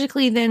wouldn't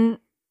logically then,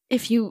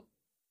 if you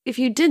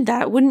did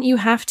that, wouldn't you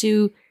have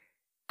to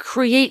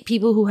create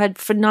people who had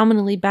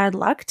phenomenally bad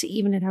luck to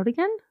even it out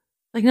again?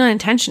 Like not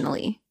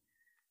intentionally.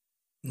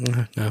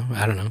 No,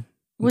 I don't know.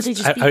 Would they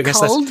just be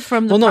culled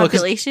from the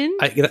population?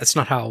 That's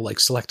not how like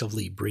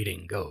selectively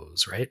breeding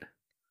goes, right?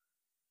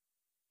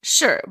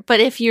 Sure,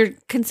 but if you're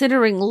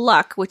considering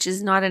luck, which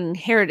is not an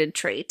inherited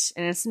trait,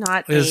 and it's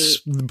not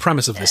the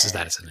premise of this is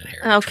that it's an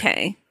inherited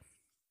trait.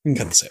 You can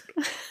cut this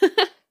out.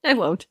 I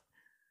won't.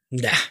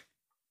 Nah.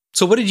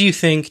 So what did you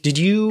think? Did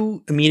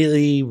you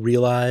immediately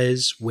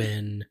realize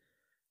when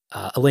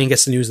Elaine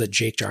gets the news that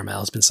Jake Jarmel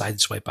has been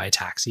sideswiped by a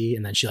taxi,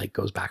 and then she like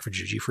goes back for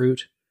Juji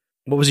Fruit?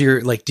 What was your,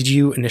 like, did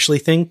you initially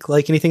think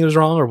like anything was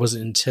wrong, or was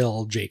it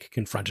until Jake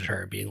confronted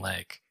her being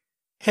like,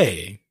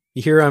 hey,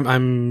 you hear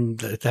I'm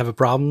to have a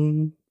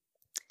problem?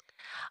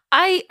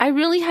 I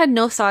really had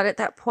no thought at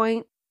that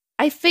point.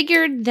 I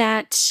figured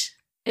that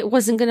it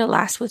wasn't going to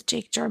last with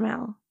Jake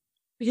Jarmel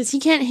because he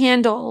can't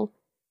handle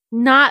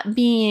not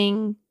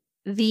being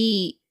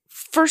the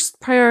first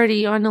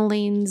priority on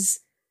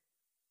Elaine's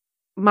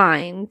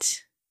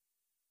mind.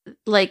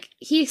 Like,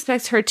 he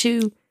expects her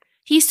to,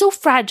 he's so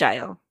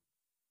fragile,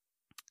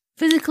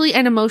 physically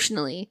and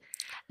emotionally,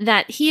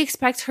 that he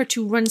expects her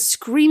to run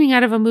screaming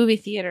out of a movie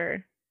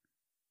theater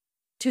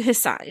to his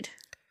side.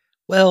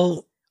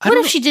 Well, what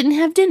if she didn't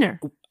have dinner?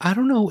 I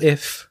don't know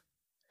if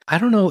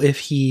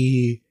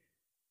he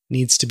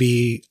needs to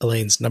be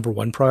Elaine's number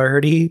one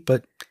priority,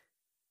 but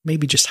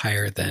maybe just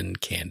higher than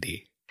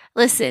candy.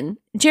 Listen,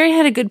 Jerry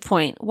had a good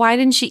point. Why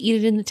didn't she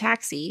eat it in the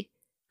taxi?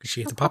 Because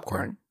she ate the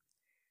popcorn.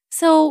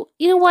 So,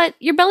 you know what?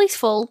 Your belly's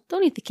full.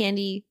 Don't eat the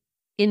candy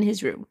in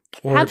his room.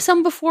 Have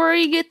some before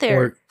you get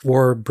there.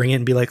 Or bring it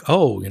and be like,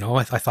 oh,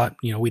 I thought,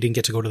 we didn't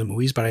get to go to the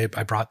movies, but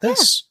I brought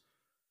this. Yeah.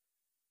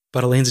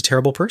 But Elaine's a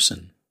terrible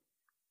person.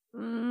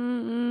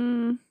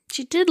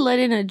 She did let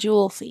in a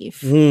jewel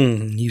thief.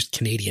 Used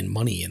Canadian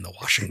money in the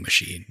washing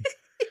machine.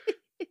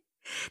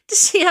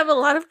 Does she have a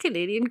lot of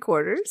Canadian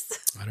quarters?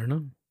 I don't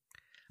know.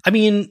 I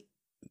mean,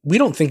 we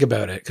don't think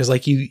about it because,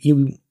 like,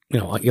 you'll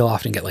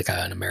often get like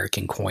an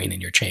American coin in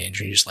your change,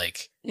 and you just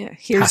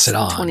pass it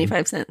on.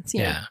 25 cents.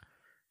 Yeah.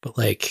 But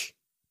like,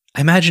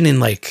 I imagine in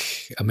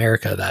like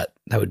America that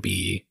would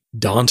be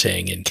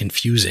daunting and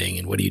confusing.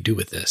 And what do you do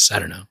with this? I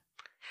don't know.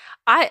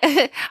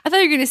 I thought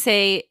you were going to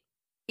say,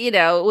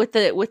 with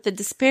the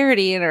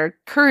disparity in our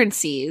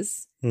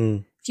currencies,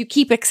 if you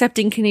keep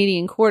accepting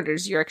Canadian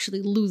quarters, you're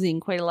actually losing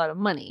quite a lot of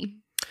money.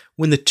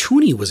 When the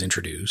toonie was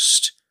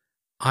introduced,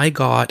 I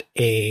got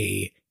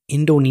a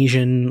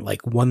Indonesian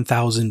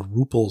 1,000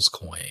 rupees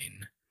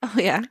coin. Oh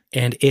yeah.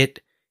 And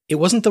it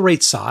wasn't the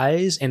right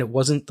size and it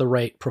wasn't the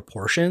right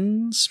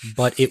proportions,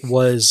 but it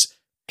was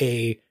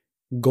a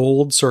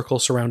gold circle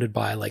surrounded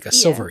by a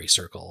silvery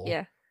circle.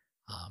 Yeah.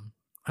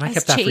 And I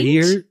kept that for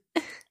years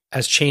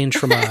as change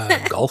from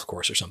a golf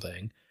course or something.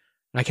 And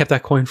I kept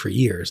that coin for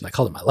years and I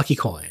called it my lucky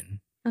coin.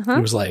 Uh-huh.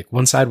 It was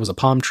one side was a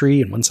palm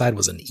tree and one side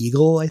was an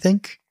eagle, I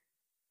think.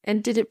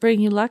 And did it bring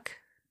you luck?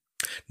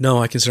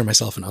 No, I consider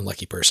myself an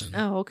unlucky person.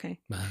 Oh, okay.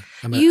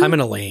 I'm an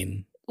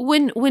Elaine.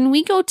 When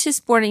we go to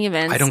sporting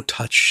events, I don't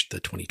touch the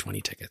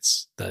 2020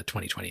 tickets, the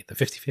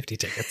 50/50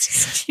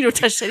 tickets. You don't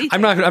touch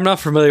anything. I'm not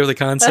familiar with the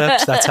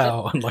concept. That's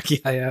how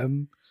unlucky I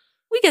am.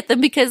 We get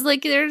them because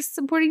they're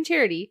supporting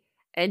charity,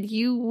 and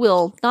you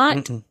will not.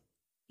 Mm-mm.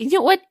 You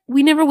know what?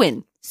 We never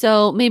win,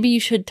 so maybe you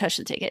should touch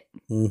the ticket.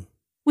 Mm.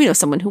 We know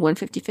someone who won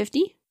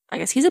 50/50. I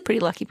guess he's a pretty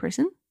lucky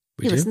person.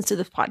 He listens to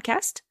the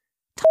podcast.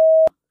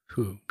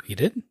 Who? He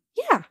did?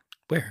 Yeah.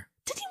 Where?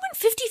 Did he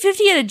win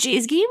 50/50 at a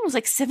Jays game? It was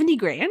like 70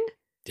 grand.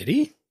 Did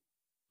he?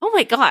 Oh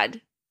my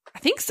God. I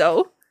think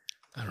so.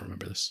 I don't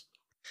remember this.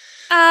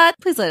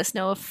 Please let us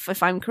know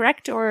if I'm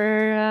correct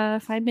or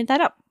if I made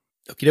that up.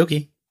 Okie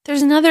dokie.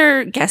 There's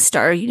another guest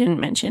star you didn't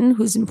mention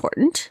who's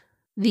important.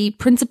 The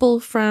principal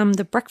from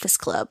the Breakfast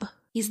Club.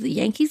 He's the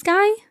Yankees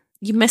guy.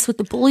 You mess with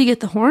the bull, you get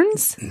the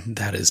horns.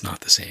 That is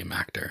not the same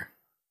actor.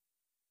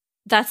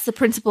 That's the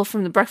principal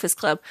from the Breakfast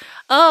Club.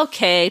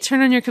 Okay,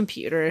 turn on your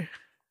computer.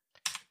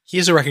 He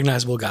is a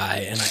recognizable guy,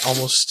 and I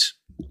almost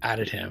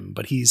added him,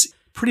 but he's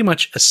pretty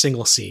much a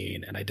single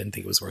scene, and I didn't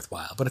think it was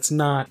worthwhile. But it's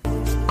not.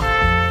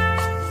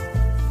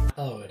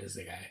 Oh, it is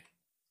the guy.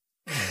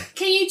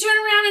 Can you turn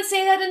around and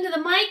say that into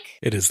the mic?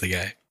 It is the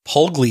guy.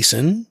 Paul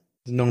Gleason,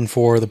 known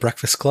for The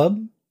Breakfast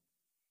Club,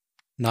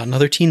 Not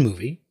Another Teen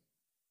Movie,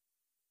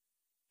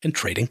 and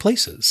Trading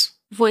Places.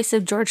 Voice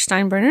of George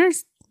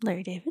Steinbrenner's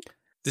Larry David.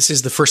 This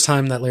is the first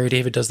time that Larry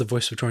David does the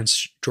voice of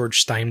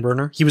George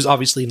Steinbrenner. He was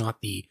obviously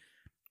not the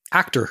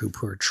actor who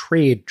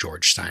portrayed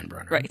George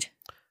Steinbrenner. Right.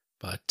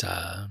 But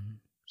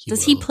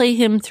does he play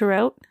him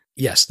throughout?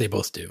 Yes, they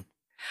both do.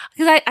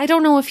 Because I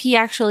don't know if he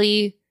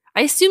actually...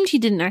 I assumed he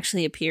didn't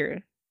actually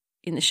appear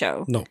in the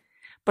show. No.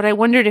 But I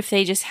wondered if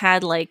they just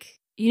had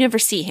you never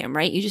see him,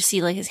 right? You just see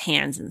his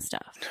hands and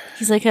stuff.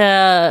 He's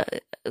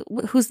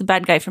who's the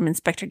bad guy from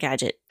Inspector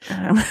Gadget?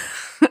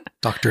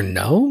 Dr.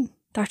 No?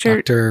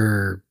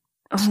 Dr.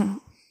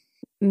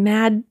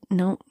 Mad,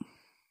 no.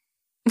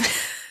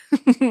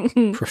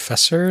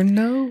 Professor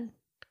No?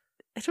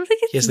 I don't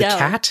think it's He has the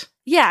cat?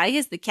 Yeah, he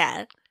has the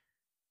cat.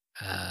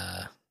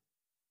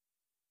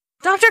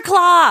 Dr.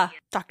 Claw!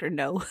 Dr.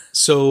 No.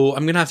 So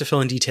I'm going to have to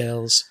fill in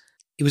details.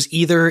 It was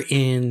either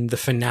in the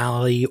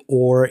finale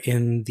or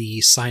in the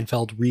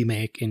Seinfeld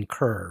remake in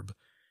Curb.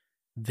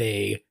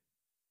 They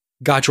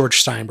got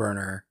George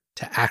Steinbrenner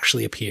to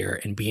actually appear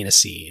and be in a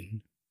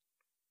scene.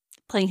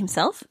 Playing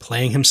himself?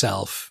 Playing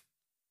himself.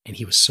 And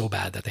he was so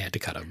bad that they had to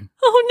cut him.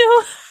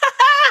 Oh,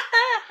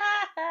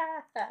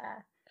 no.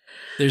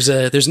 There's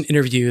an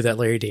interview that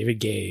Larry David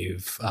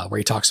gave where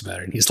he talks about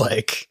it. And he's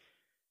like,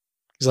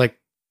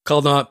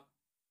 called him up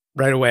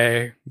right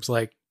away. He's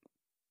like,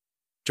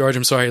 George,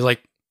 I'm sorry. He's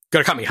like,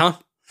 gotta cut me, huh?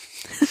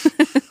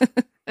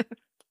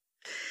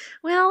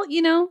 Well,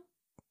 the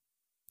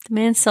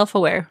man's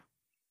self-aware.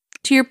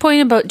 To your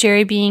point about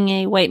Jerry being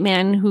a white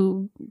man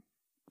who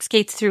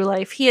skates through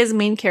life, he has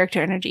main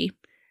character energy.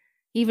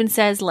 He even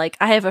says,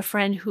 I have a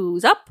friend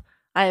who's up,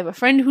 I have a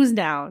friend who's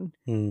down.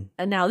 And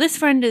now this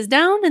friend is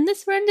down and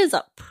this friend is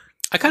up.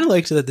 I kind of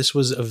liked that this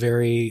was a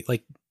very,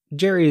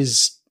 Jerry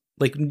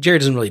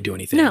doesn't really do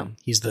anything. No.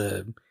 He's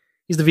the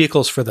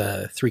vehicles for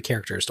the three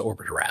characters to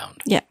orbit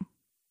around. Yeah.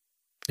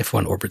 If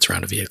one orbits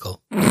around a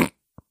vehicle. I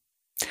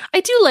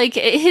do like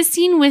his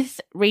scene with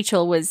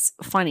Rachel was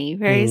funny.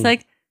 He's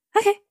like,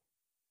 okay,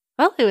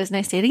 well, it was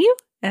nice dating you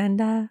and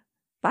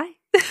bye.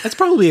 That's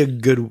probably a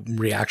good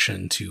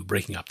reaction to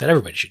breaking up that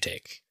everybody should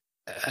take.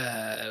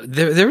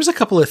 There was a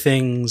couple of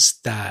things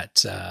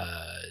that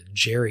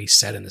Jerry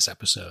said in this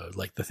episode,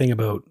 like the thing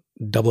about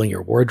doubling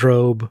your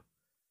wardrobe.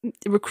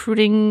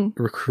 Recruiting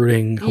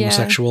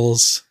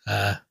homosexuals.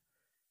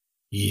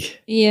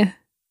 Yeah.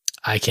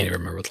 I can't even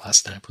remember what the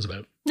last snap was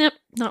about. Nope,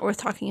 not worth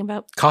talking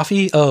about.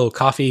 Coffee? Oh,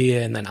 coffee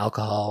and then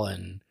alcohol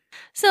and...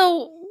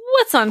 So,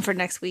 what's on for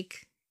next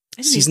week?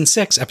 Season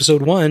 6,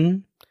 episode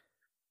 1,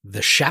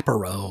 The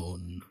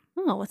Chaperone.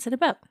 Oh, what's it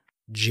about?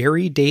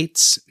 Jerry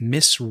dates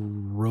Miss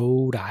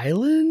Rhode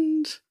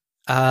Island?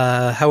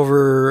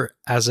 However,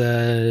 as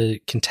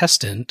a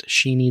contestant,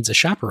 she needs a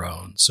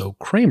chaperone, so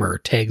Kramer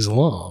tags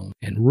along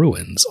and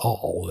ruins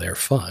all their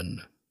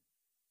fun.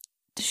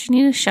 Does she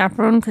need a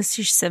chaperone because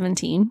she's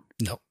 17?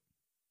 No.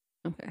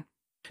 Okay.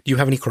 Do you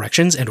have any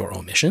corrections and or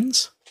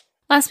omissions?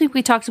 Last week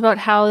we talked about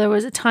how there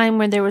was a time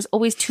when there was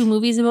always 2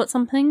 movies about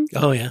something.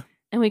 Oh, yeah.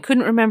 And we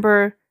couldn't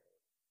remember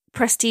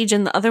Prestige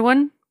and the other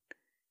one.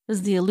 It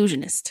was The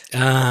Illusionist. So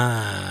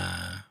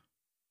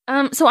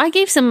I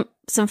gave some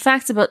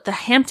facts about the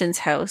Hamptons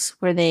house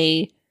where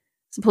they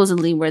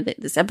supposedly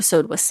this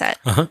episode was set.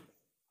 Uh-huh.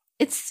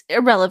 It's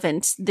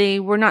irrelevant. They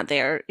were not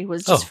there. It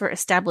was just for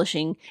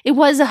establishing. It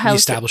was a house. The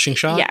establishing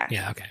shot? Yeah.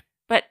 Yeah, okay.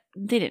 But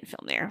they didn't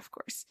film there, of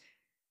course.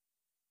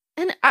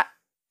 And I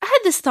had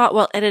this thought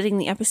while editing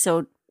the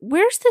episode.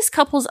 Where's this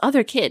couple's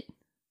other kid?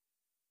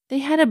 They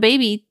had a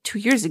baby 2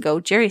 years ago.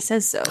 Jerry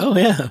says so. Oh,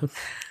 yeah.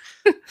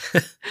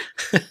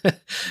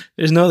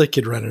 There's no other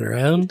kid running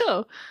around.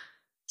 No.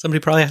 Somebody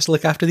probably has to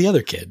look after the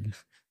other kid.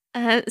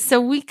 So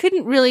we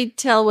couldn't really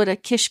tell what a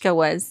kishka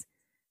was.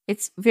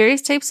 It's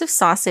various types of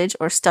sausage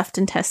or stuffed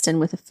intestine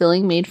with a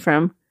filling made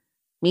from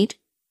meat,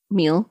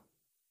 meal,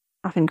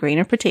 often grain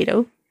or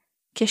potato.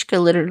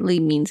 Kishka literally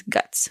means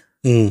guts.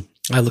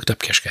 I looked up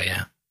kishka,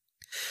 yeah.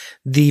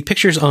 The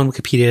pictures on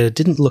Wikipedia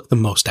didn't look the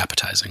most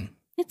appetizing.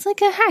 It's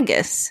like a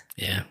haggis.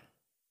 Yeah.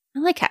 I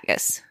like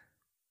haggis.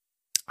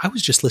 I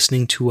was just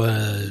listening to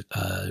a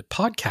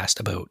podcast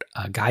about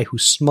a guy who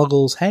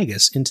smuggles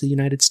haggis into the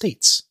United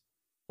States.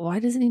 Why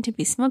does it need to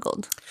be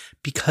smuggled?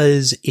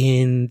 Because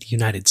in the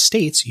United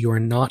States, you are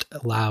not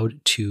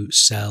allowed to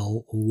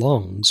sell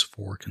lungs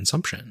for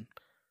consumption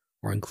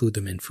or include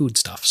them in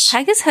foodstuffs.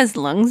 Haggis has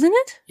lungs in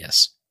it?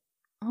 Yes.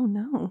 Oh,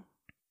 no.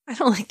 I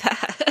don't like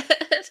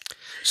that.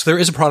 So there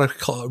is a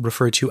product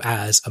referred to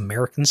as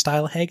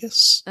American-style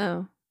haggis.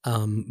 Oh.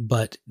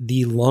 But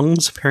the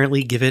lungs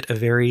apparently give it a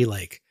very,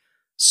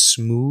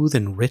 smooth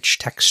and rich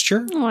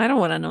texture. Oh, I don't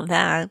want to know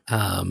that.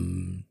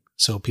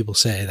 So people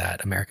say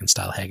that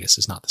American-style haggis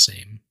is not the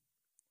same.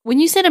 When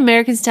you said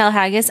American-style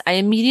haggis, I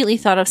immediately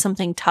thought of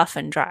something tough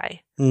and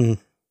dry.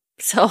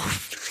 So,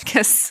 I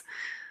guess,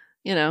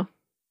 There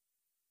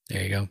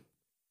you go.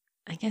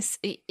 I guess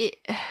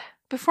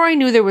before I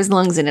knew there was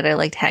lungs in it, I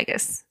liked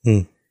haggis.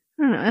 I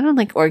don't know. I don't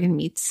like organ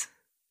meats.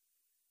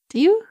 Do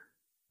you?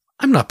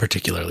 I'm not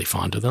particularly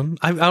fond of them.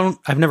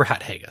 I've never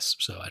had haggis,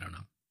 so I don't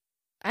know.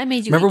 I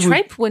made you eat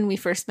tripe when we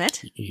first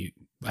met.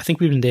 I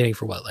think we've been dating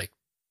for what,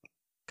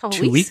 Couple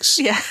 2 weeks?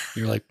 Yeah.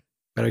 You're like,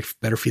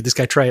 better feed this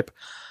guy tripe.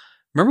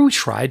 Remember we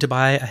tried to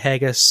buy a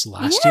haggis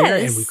last year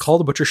and we called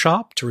the butcher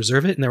shop to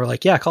reserve it and they were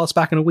like, yeah, call us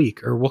back in a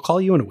week or we'll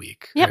call you in a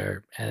week.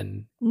 Yep.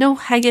 And no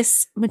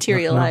haggis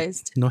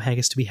materialized. No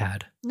haggis to be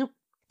had. Nope.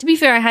 To be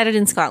fair, I had it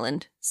in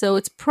Scotland, so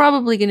it's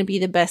probably going to be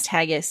the best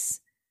haggis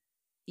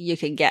you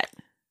could get.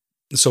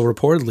 So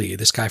reportedly,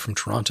 this guy from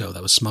Toronto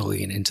that was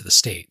smuggling it into the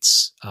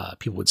States,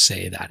 people would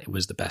say that it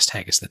was the best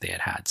haggis that they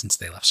had since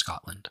they left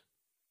Scotland.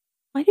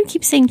 Why do you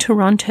keep saying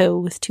Toronto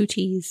with 2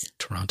 T's?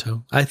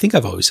 Toronto? I think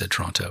I've always said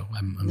Toronto.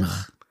 I'm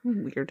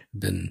weird.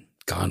 Been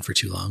gone for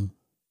too long.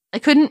 I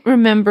couldn't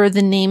remember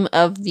the name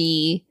of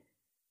the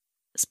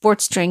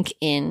sports drink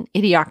in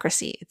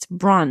Idiocracy. It's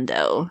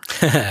Brondo.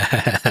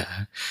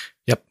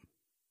 Yep.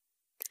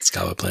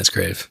 Scott what plants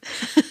crave.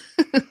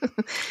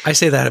 I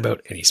say that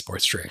about any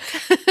sports drink.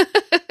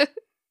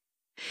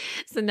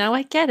 So now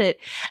I get it.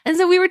 And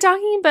so we were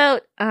talking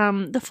about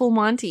the Full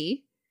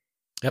Monty.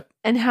 Yep.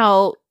 And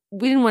how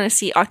we didn't want to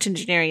see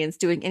octogenarians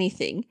doing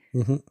anything.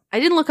 Mm-hmm. I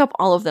didn't look up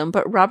all of them,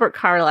 but Robert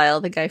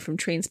Carlyle, the guy from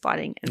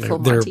Trainspotting and Full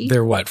Monty.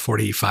 They're what,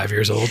 45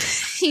 years old?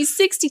 He's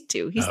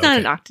 62. He's not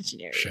an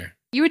octogenarian. Sure.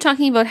 You were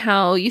talking about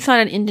how you thought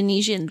in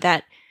Indonesian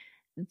that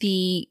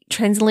the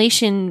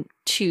translation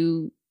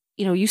to,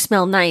 you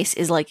smell nice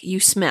is like you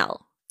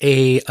smell.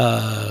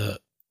 A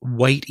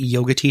white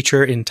yoga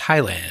teacher in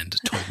Thailand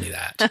told me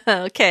that.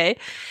 Okay.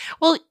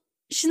 Well,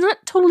 she's not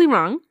totally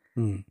wrong.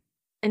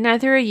 And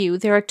neither are you.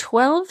 There are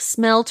 12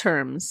 smell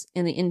terms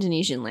in the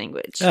Indonesian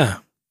language.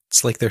 Ah,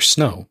 it's like there's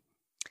snow.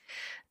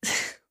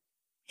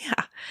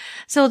 Yeah.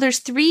 So there's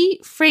 3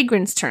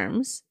 fragrance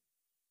terms,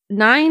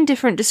 9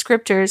 different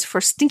descriptors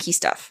for stinky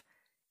stuff,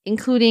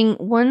 including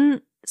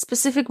one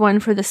specific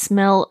one for the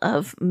smell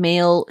of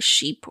male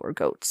sheep or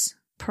goats.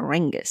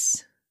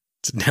 Parangus.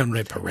 It's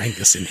downright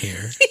parangus in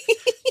here.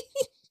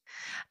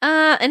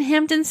 And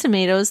Hampton's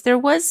tomatoes. There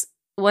was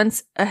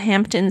once a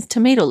Hampton's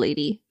tomato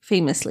lady,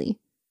 famously.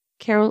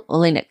 Carol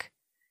Olenek.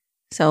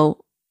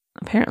 So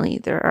apparently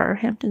there are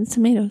Hampton's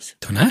tomatoes.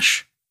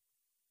 Tonash?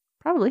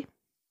 Probably.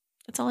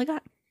 That's all I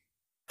got.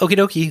 Okie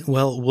dokie.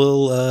 Well,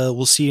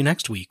 we'll see you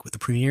next week with the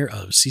premiere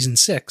of season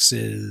 6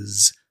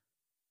 is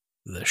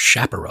The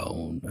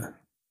Chaperone.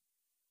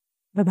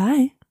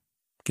 Bye-bye.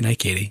 Good night,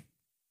 Katy.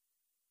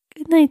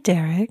 Good night,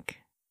 Derek.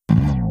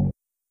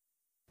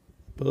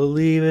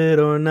 Believe it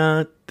or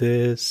not,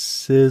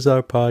 this is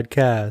our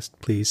podcast.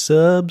 Please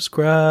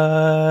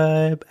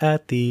subscribe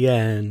at the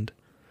end.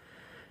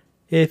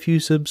 If you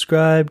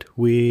subscribed,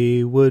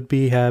 we would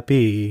be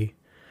happy.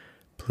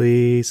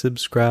 Please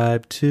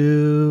subscribe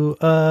to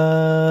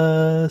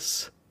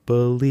us.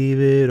 Believe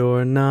it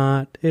or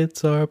not,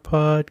 it's our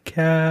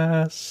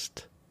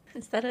podcast.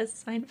 Is that a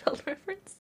Seinfeld reference?